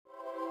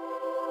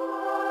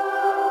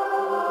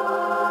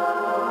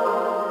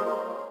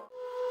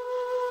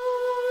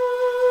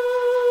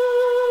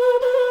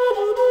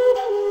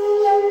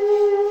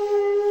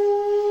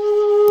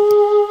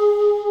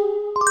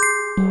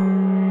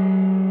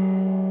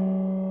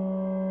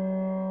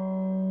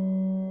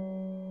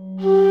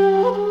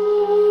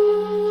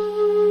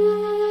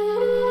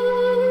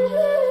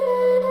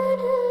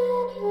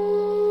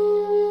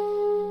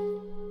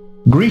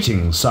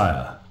Greetings,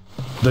 sire.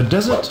 The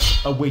desert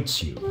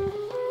awaits you.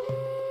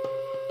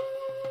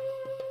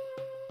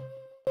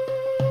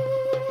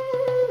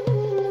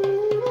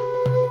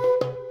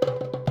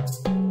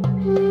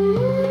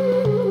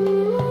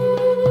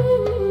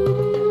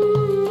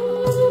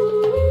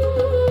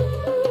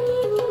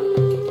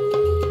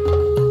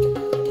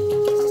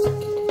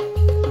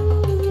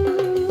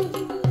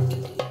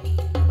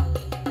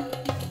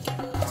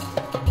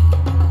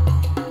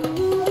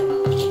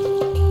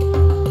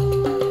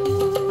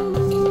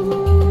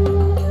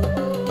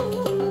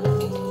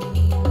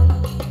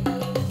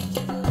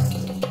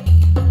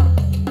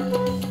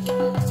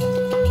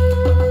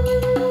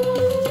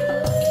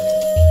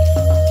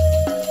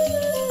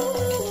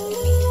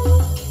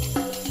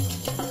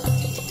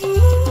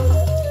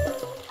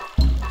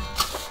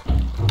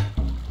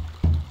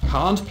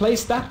 Can't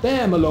place that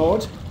there, my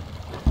lord.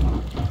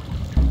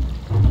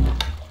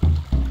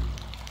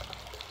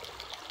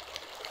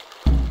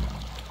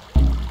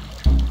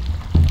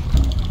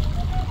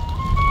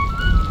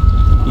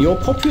 Your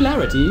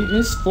popularity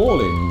is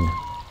falling.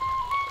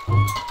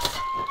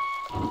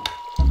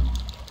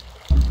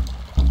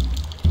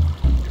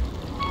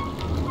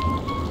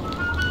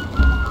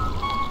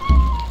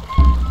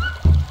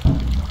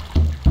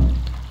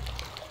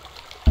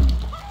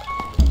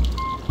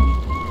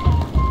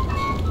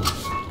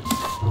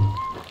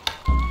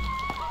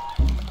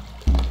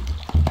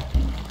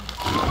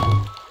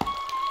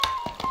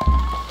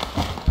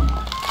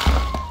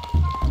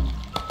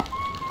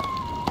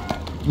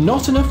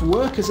 Not enough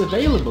workers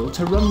available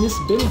to run this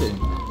building.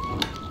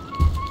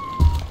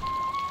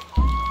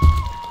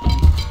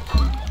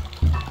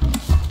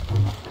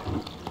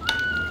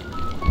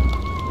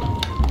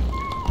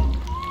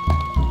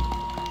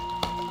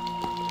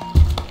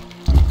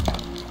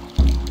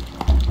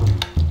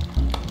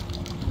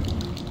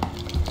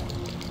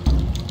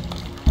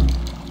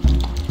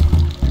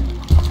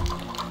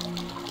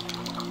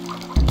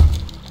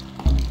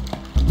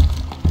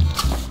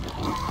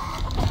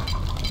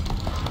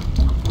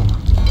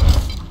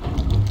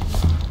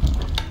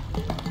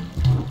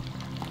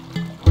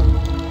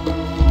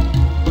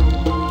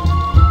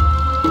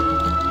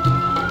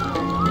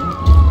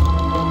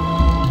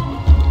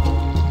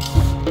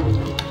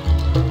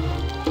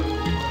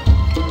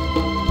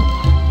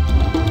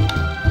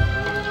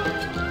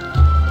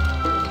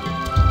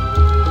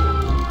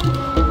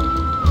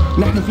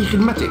 نحن في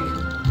خدمتك.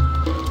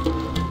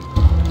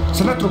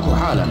 سنترك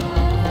حالا.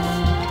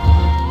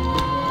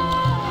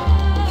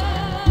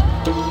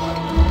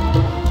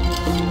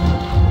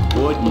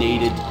 Wood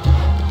needed.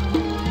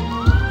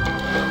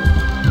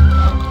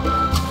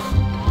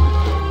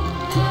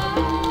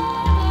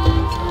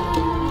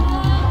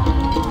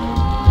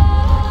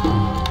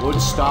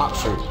 Wood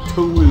stocks are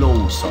too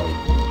low, sorry.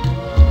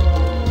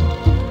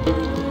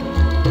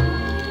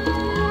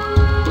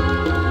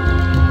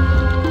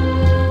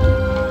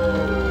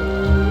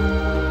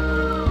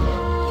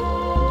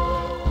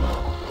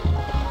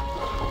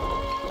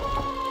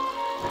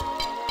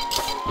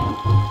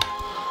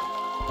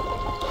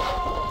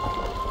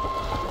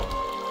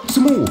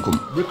 سموكم.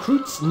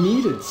 Recruits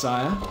needed,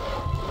 sire.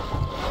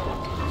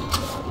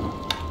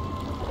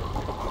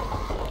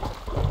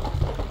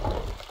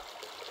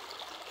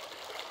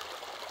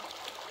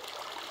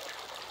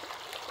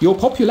 Your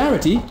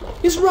popularity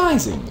is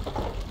rising.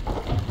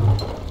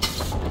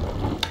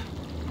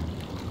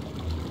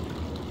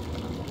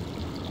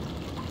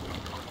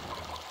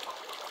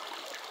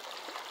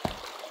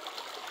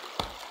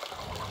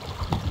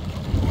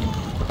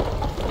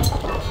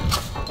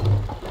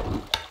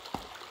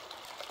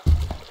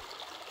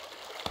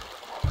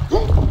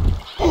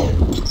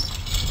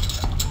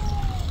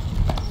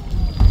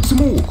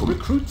 سموكم.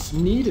 Recruits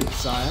needed,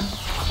 sire.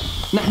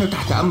 نحن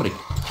تحت أمرك.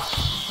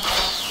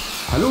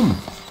 هلم.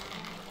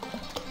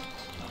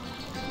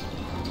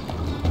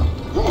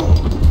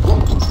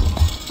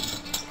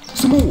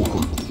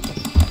 سموكم.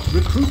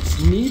 Recruits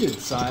needed,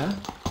 sire.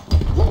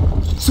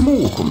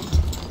 سموكم.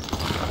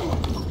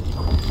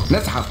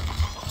 نزحف.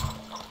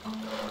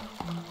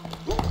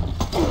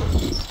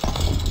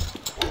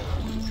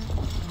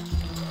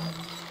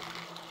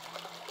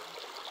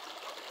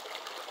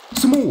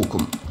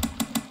 سموكم.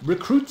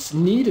 Recruits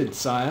needed,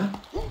 sire.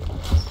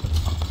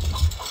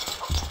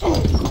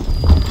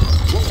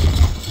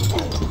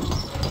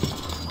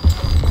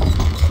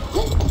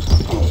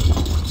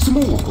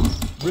 سموكم.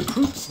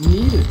 Recruits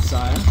needed,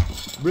 sire.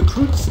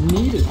 Recruits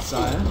needed,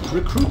 sire.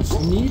 Recruits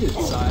needed,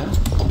 sire.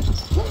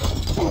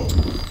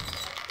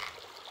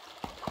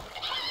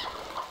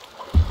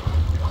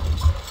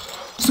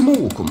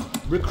 سموكم.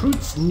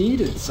 Recruits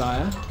needed,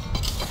 sire.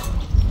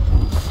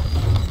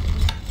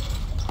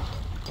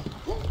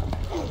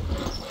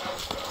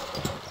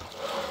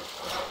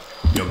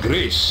 Your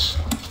Grace.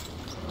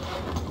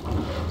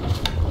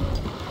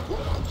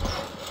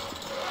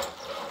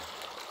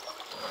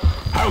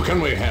 How can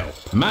we help?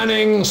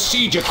 Manning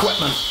siege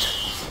equipment.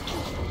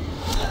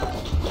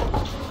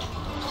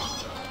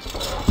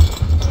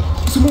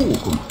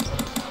 سموكم.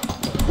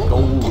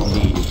 Gold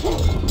needed.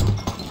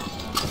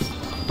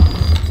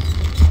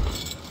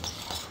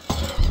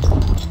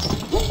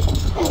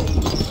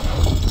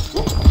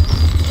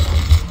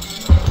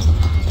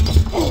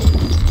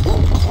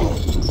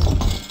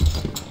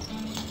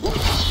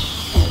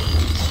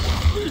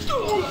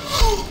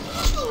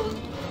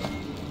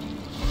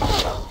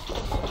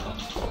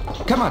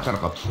 كما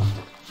ترغب.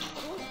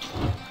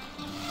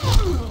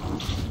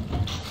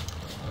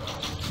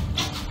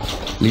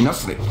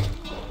 لنصرك.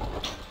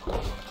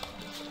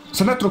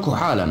 سنتركه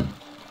حالا.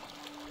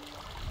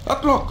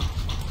 اطلق.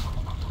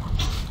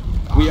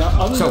 We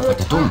are under سوف attack.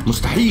 تتم.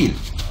 مستحيل.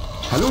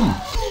 هلم.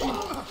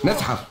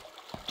 نزحف.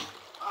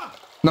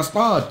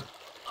 نصطاد.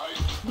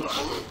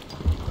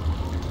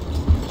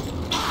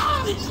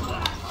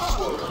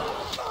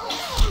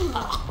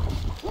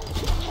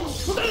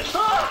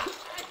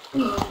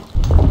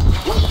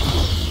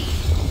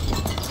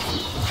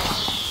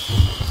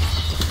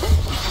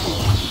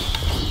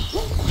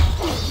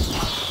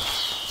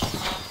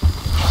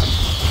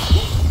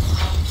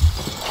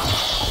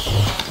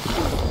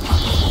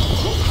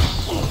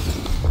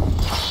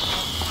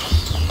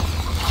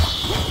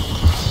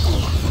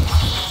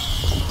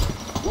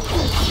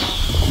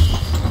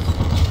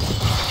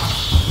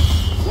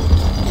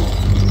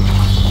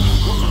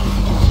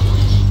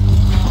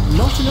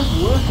 Not enough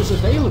workers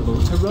available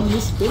to run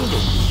this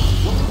building.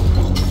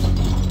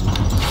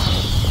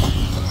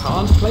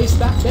 Can't place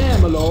that there,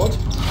 my lord.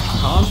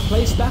 Can't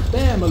place that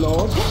there, my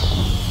lord.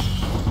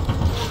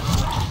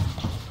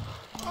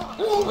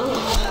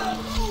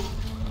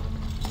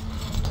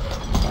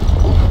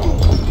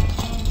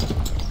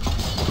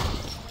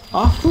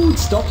 Our food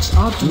stocks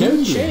are no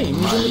change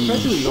in the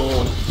treasury,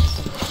 lord.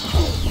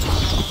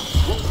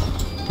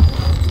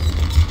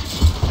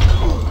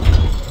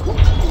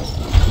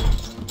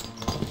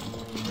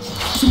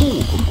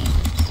 سموكم.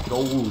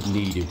 Gold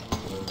needed.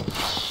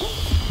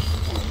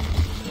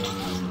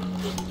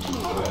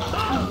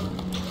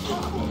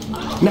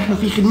 نحن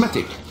في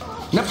خدمتك.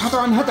 نبحث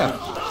عن هدف.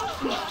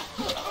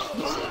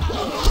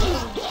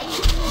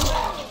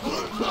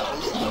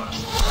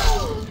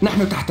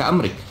 نحن تحت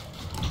أمرك.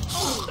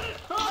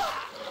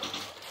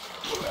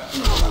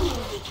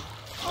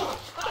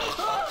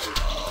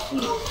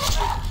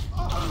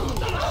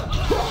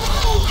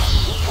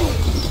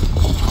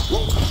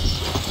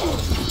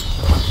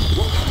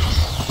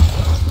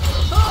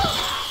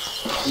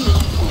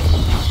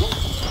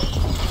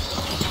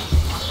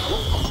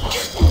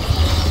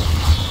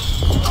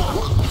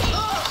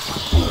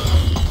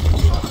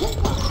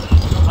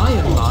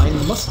 Iron mine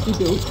must be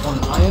built on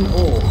iron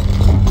ore.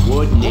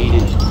 Wood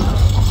needed.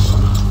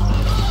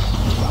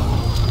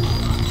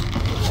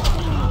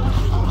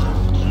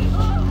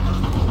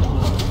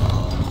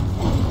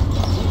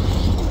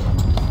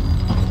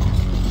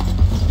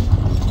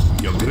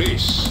 Your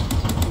Grace.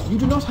 You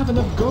do not have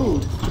enough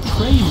gold to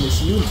train this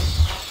unit.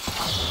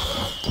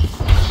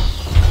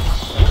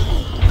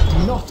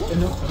 Not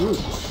enough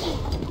goods.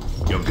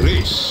 Your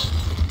Grace.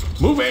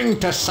 Moving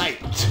to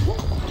site.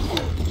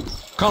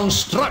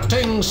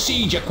 Constructing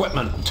siege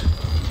equipment.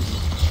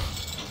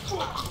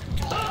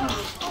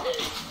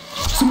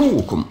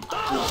 سموكم.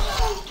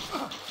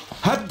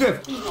 هدف.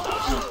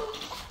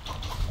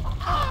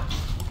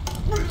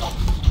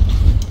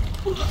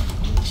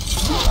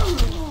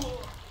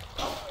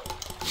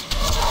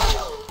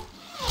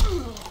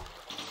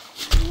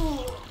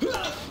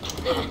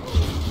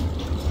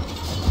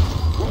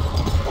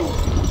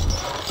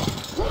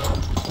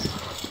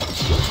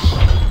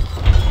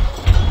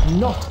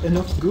 Not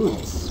enough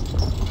goods.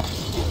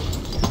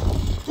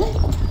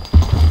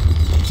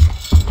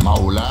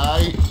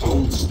 مولاي.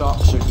 Gold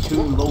stocks are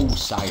too low,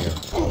 sire.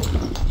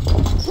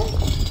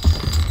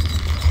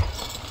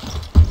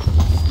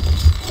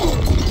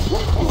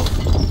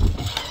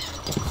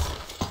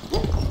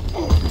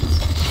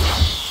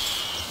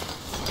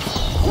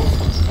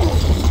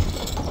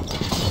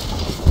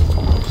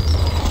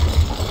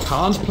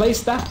 Can't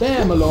place that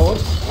there, my lord.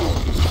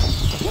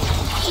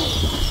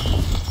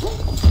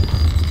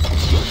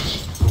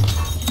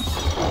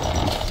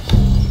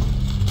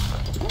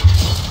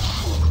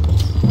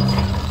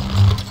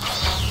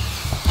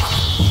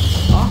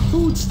 Our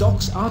food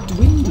stocks are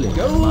dwindling.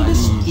 Gold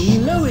is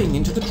flowing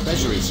into the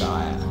treasury,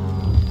 sire.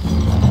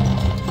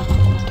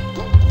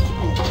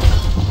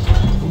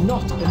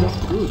 Not enough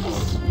goods.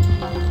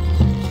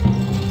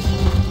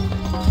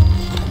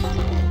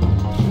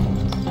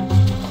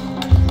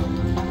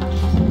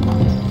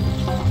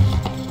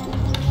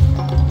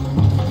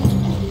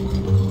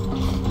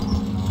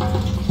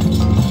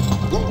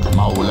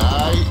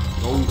 مولاي.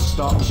 Gold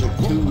stocks are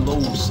too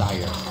low,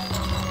 sire.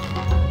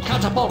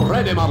 Catapult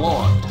ready, my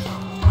lord.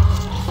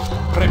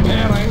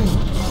 Preparing.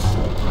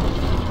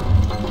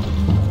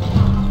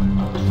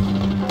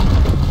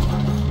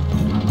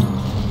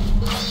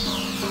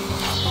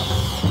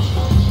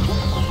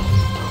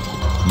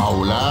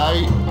 مولاي.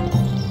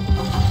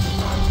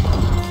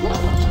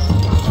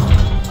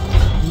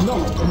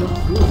 Not enough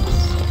goods.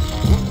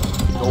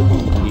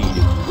 Gold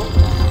needed.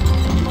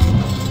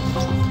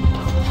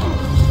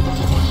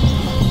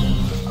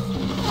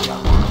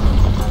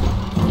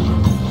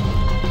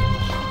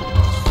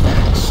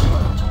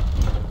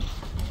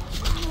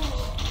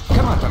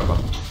 كما ترغب.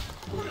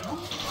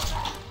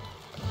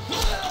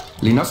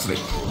 لنصرك.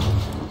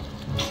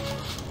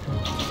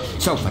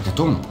 سوف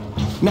تتم.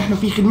 نحن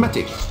في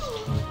خدمتك.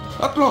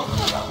 اطلق.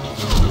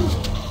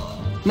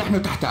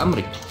 نحن تحت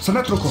أمرك.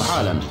 سنتركه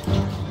حالا.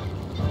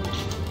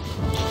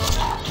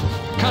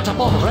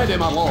 Catapult ready,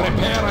 my lord.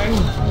 Preparing.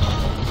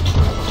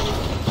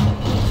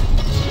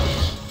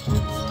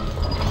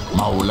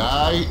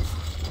 مولاي.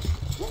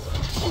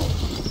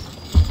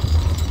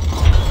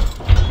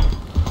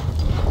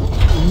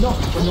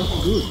 Not enough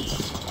goods.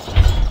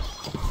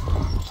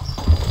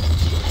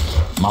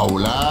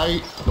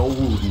 مولاي.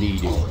 Gold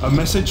needed. A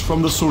message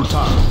from the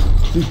Sultan.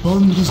 The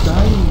pond is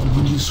dying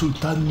in the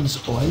Sultan's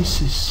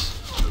oasis.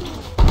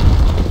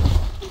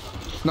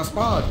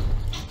 نصبات.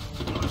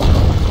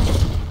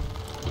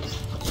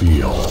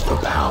 Feel the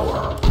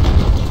power.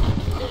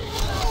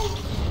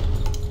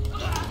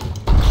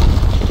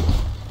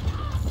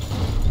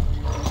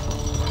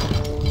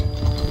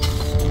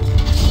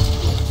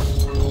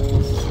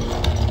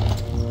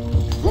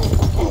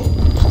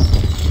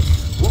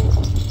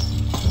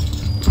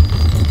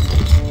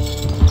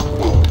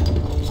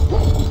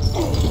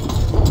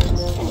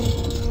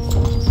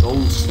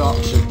 Those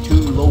stocks are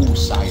too low,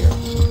 sire.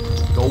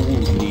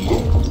 Gold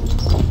needed.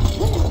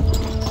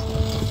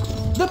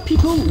 The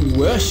people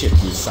worship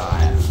you,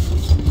 sire.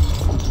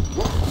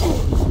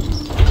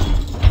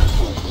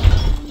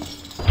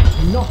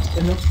 Not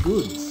enough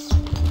goods.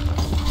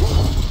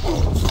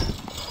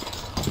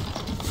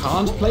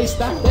 Can't place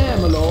that there,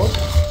 my lord.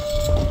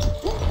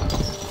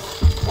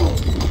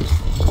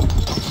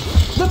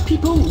 The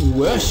people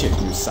worship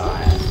you,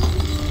 sire.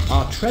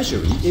 Our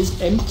treasury is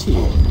empty.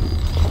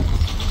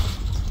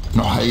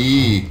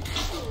 نحييك.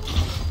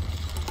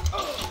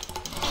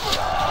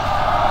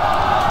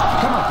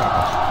 كما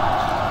ترى.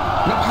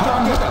 نبحث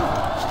عن هدف.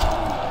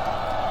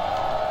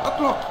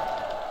 اطلق.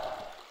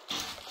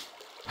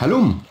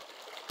 هلم.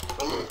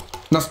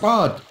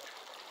 نصطاد.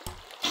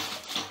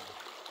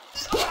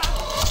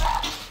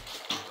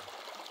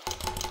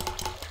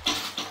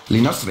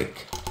 لنسرق.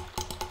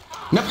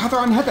 نبحث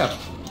عن هدف.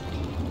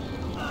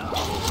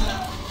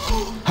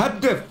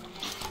 هدف.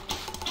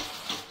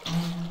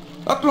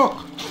 اطلق.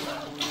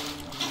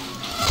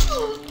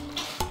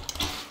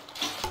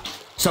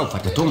 سوف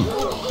تتم.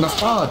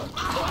 نصطاد.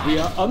 We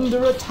are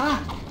under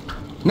attack.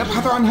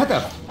 نبحث عن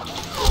هدف.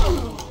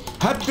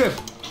 هدف.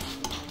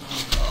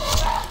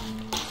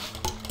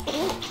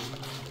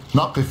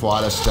 نقف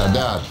على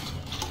استعداد.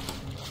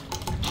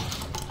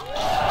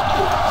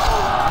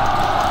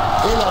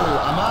 إلى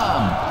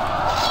الأمام.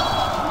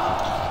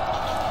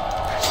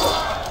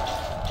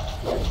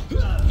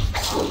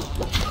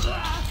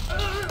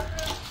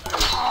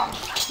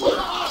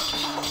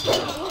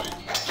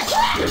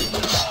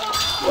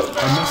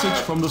 A message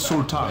from the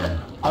Sultan.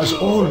 As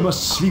all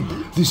must sleep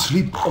the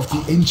sleep of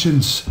the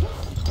ancients,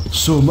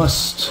 so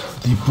must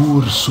the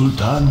poor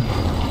Sultan.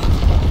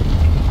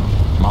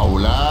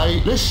 مولاي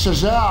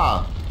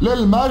للشجاعة،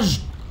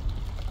 للمجد.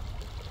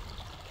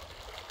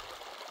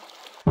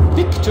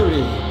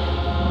 Victory!